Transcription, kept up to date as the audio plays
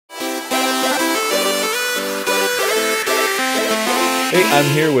Hey, I'm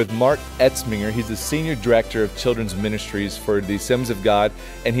here with Mark Entzminger. He's the Senior Director of Children's Ministries for the Assemblies of God,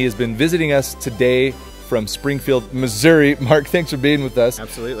 and he has been visiting us today from Springfield, Missouri. Mark, thanks for being with us.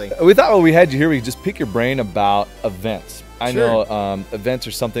 Absolutely. We thought while we had you here, we could just pick your brain about events. I Sure. know events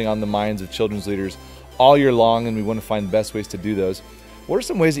are something on the minds of children's leaders all year long, and we want to find the best ways to do those. What are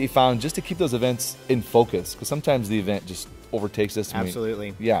some ways that you found just to keep those events in focus? Because sometimes the event just overtakes us.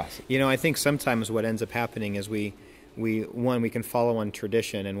 Absolutely. Yeah. You know, I think sometimes what ends up happening is we can follow on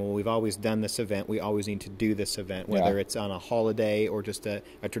tradition, and well, we've always done this event, we always need to do this event, whether it's on a holiday or just a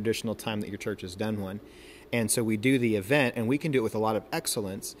traditional time that your church has done one. And so we do the event, and we can do it with a lot of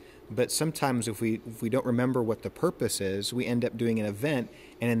excellence, but sometimes if we don't remember what the purpose is, we end up doing an event,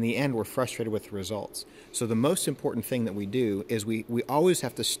 and in the end we're frustrated with the results. So the most important thing that we do is we always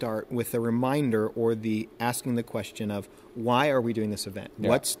have to start with a reminder or the asking the question of, why are we doing this event? Yeah.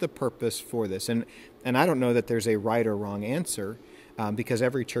 What's the purpose for this? And I don't know that there's a right or wrong answer because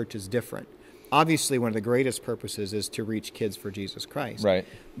every church is different. Obviously, one of the greatest purposes is to reach kids for Jesus Christ. Right.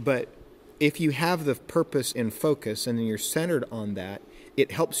 But if you have the purpose in focus and you're centered on that,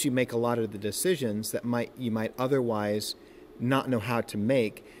 it helps you make a lot of the decisions that you might otherwise not know how to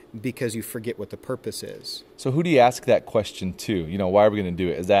make because you forget what the purpose is. So who do you ask that question to? You know, why are we going to do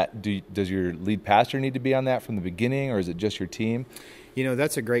it? Is that does your lead pastor need to be on that from the beginning, or is it just your team? You know,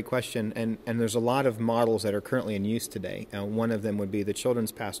 that's a great question, and there's a lot of models that are currently in use today. One of them would be the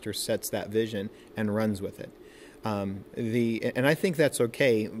children's pastor sets that vision and runs with it. And I think that's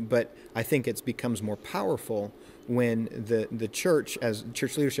okay, but I think it becomes more powerful when the church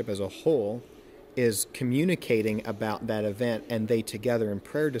leadership as a whole is communicating about that event, and they together in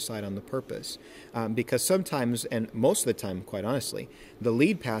prayer decide on the purpose. Because sometimes, and most of the time, quite honestly, the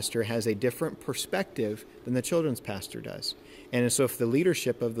lead pastor has a different perspective than the children's pastor does. And so if the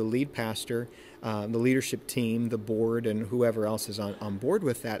leadership of the lead pastor, the leadership team, the board, and whoever else is on board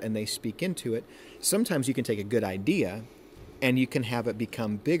with that, and they speak into it, sometimes you can take a good idea and you can have it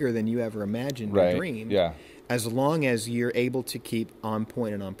become bigger than you ever imagined or dreamed. Yeah. As long as you're able to keep on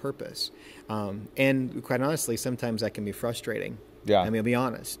point and on purpose. And quite honestly, sometimes that can be frustrating. Yeah. I mean, I'll be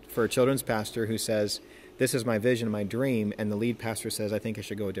honest. For a children's pastor who says, this is my vision, my dream, and the lead pastor says, I think I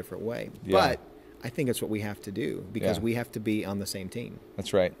should go a different way. Yeah. But I think it's what we have to do because we have to be on the same team.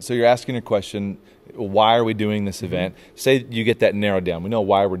 That's right. So you're asking a question, why are we doing this event? Say you get that narrowed down. We know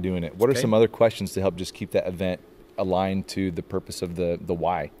why we're doing it. What are some other questions to help just keep that event aligned to the purpose of the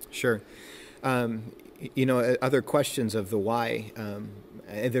why? Sure. You know, other questions of the why,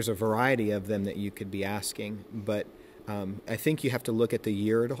 there's a variety of them that you could be asking, but I think you have to look at the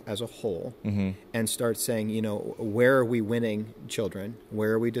year as a whole and start saying, you know, where are we winning children?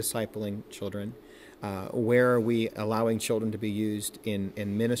 Where are we discipling children? Where are we allowing children to be used in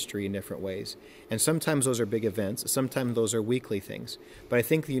ministry in different ways? And sometimes those are big events. Sometimes those are weekly things. But I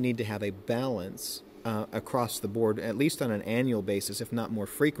think you need to have a balance across the board, at least on an annual basis, if not more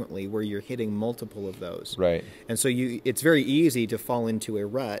frequently, where you're hitting multiple of those. Right. And so it's very easy to fall into a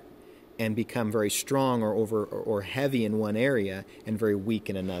rut and become very strong or heavy in one area and very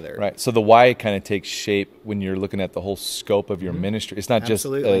weak in another. Right. So the why kind of takes shape when you're looking at the whole scope of your ministry. It's not just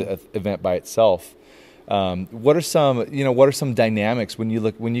an event by itself. What are some dynamics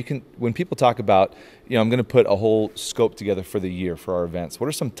when people talk about, you know, I'm going to put a whole scope together for the year for our events. What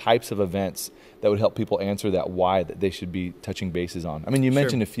are some types of events that would help people answer that why that they should be touching bases on? I mean, you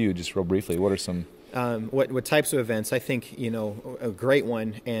mentioned a few just real briefly. What are some? What types of events? I think, you know, a great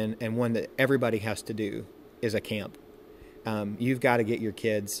one and one that everybody has to do is a camp. You've got to get your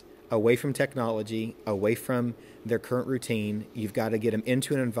kids away from technology, away from their current routine. You've got to get them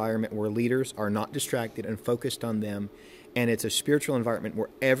into an environment where leaders are not distracted and focused on them. And it's a spiritual environment where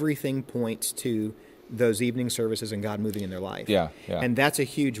everything points to those evening services and God moving in their life. Yeah. And that's a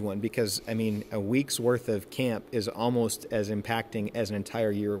huge one because, I mean, a week's worth of camp is almost as impacting as an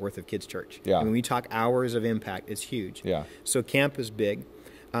entire year worth of kids' church. Yeah. I mean, when we talk hours of impact, it's huge. Yeah. So camp is big.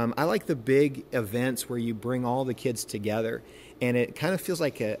 I like the big events where you bring all the kids together, and it kind of feels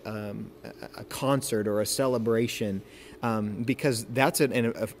like a concert or a celebration because that's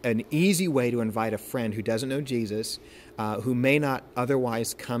an easy way to invite a friend who doesn't know Jesus, who may not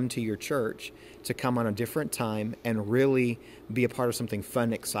otherwise come to your church, to come on a different time and really be a part of something fun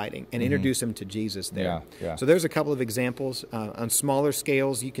and exciting and introduce them to Jesus there. Yeah. So there's a couple of examples. On smaller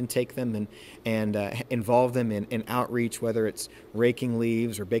scales, you can take them and involve them in outreach, whether it's raking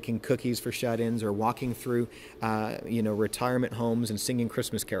leaves or baking cookies for shut-ins or walking through retirement homes and singing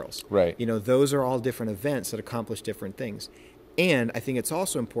Christmas carols. Right. You know, those are all different events that accomplish different things. And I think it's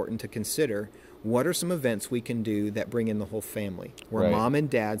also important to consider what are some events we can do that bring in the whole family, where mom and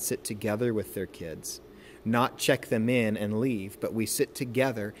dad sit together with their kids, not check them in and leave, but we sit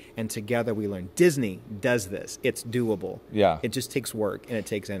together and together we learn. Disney does this. It's doable. Yeah. It just takes work and it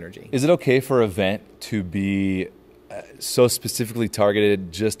takes energy. Is it okay for an event to be so specifically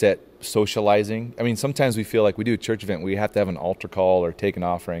targeted just at socializing? I mean, sometimes we feel like we do a church event, we have to have an altar call or take an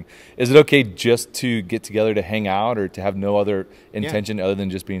offering. Is it okay just to get together to hang out or to have no other intention other than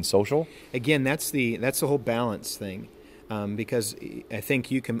just being social? Again, that's the whole balance thing. Because I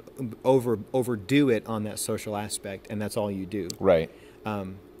think you can overdo it on that social aspect, and that's all you do. Right.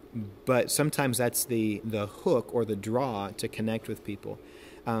 But sometimes that's the hook or the draw to connect with people.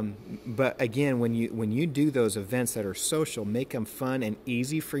 But again, when you do those events that are social, make them fun and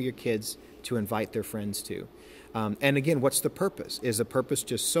easy for your kids to invite their friends to. And again, what's the purpose? Is the purpose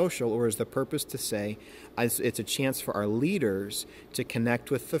just social, or is the purpose to say it's a chance for our leaders to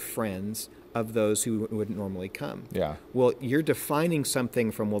connect with the friends of those who wouldn't normally come? Yeah. Well, you're defining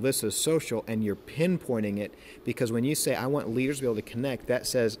something from, well, this is social, and you're pinpointing it, because when you say, I want leaders to be able to connect, that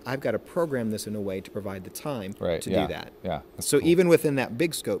says, I've got to program this in a way to provide the time to do that. Yeah. So cool. Even within that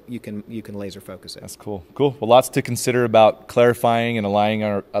big scope, you can laser focus it. That's cool. Cool. Well, lots to consider about clarifying and aligning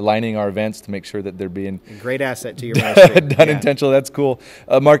our events to make sure that they're being a great asset to your ministry. done intentionally. That's cool.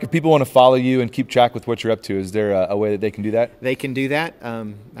 Mark, if people want to follow you and keep track with what you're up to, is there a way that they can do that? They can do that.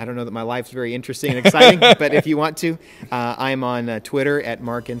 I don't know that my life's very interesting and exciting, but if you want to, I'm on Twitter at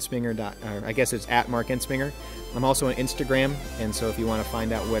Mark Entzminger. Or I guess it's at Mark Entzminger. I'm also on Instagram, and so if you want to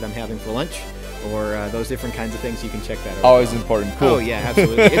find out what I'm having for lunch or those different kinds of things, you can check that out. Always important. Cool. Oh, yeah,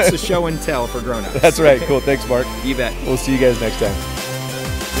 absolutely. It's the show and tell for grown-ups. That's right. Cool. Thanks, Mark. You bet. We'll see you guys next time.